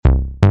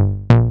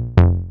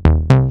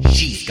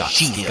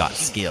got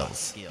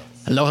skills.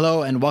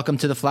 Hello, and welcome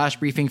to the Flash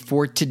Briefing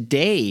for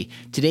today.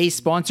 Today's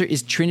sponsor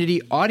is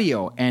Trinity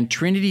Audio, and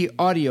Trinity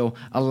Audio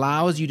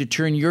allows you to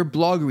turn your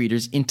blog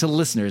readers into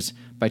listeners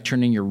by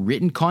turning your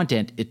written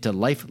content into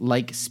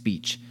lifelike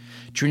speech.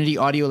 Trinity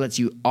Audio lets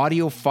you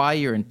audioify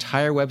your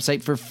entire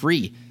website for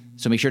free,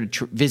 so make sure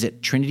to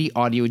visit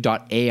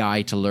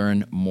trinityaudio.ai to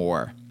learn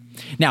more.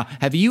 Now,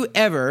 have you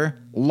ever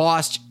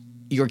lost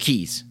your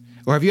keys?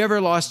 Or have you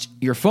ever lost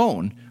your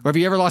phone? Or have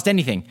you ever lost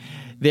anything?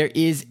 There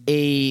is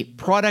a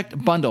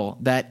product bundle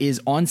that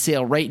is on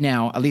sale right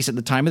now, at least at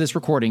the time of this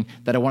recording,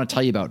 that I want to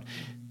tell you about.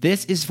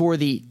 This is for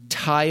the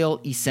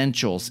Tile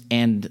Essentials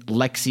and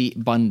Lexi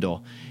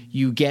bundle.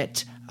 You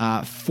get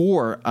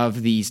 4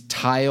 of these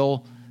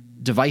Tile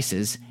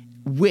devices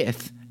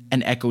with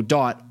an Echo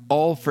Dot,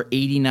 all for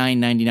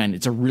 $89.99.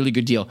 It's a really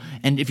good deal.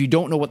 And if you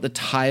don't know what the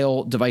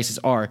Tile devices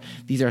are,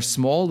 these are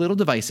small little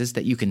devices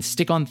that you can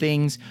stick on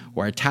things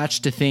or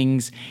attach to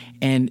things.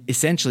 And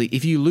essentially,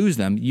 if you lose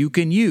them, you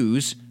can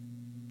use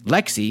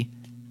Lexi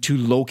to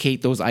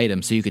locate those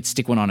items. So you could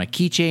stick one on a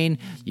keychain,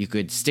 you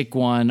could stick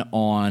one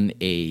on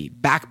a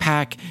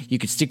backpack, you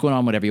could stick one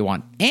on whatever you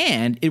want.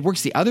 And it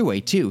works the other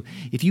way too.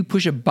 If you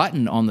push a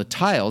button on the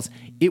tiles,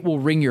 it will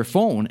ring your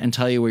phone and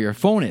tell you where your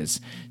phone is.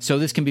 So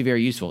this can be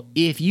very useful.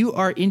 If you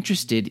are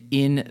interested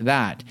in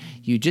that,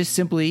 you just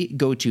simply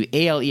go to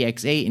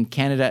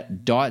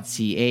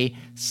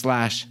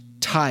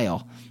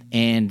alexaincanada.ca/tile.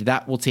 And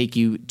that will take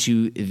you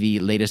to the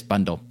latest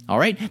bundle. All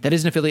right? That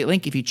is an affiliate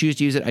link. If you choose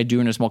to use it, I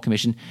do earn a small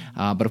commission.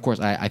 But of course,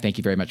 I thank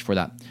you very much for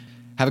that.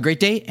 Have a great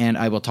day, and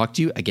I will talk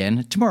to you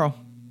again tomorrow.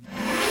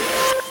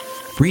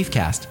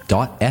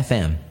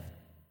 Briefcast.fm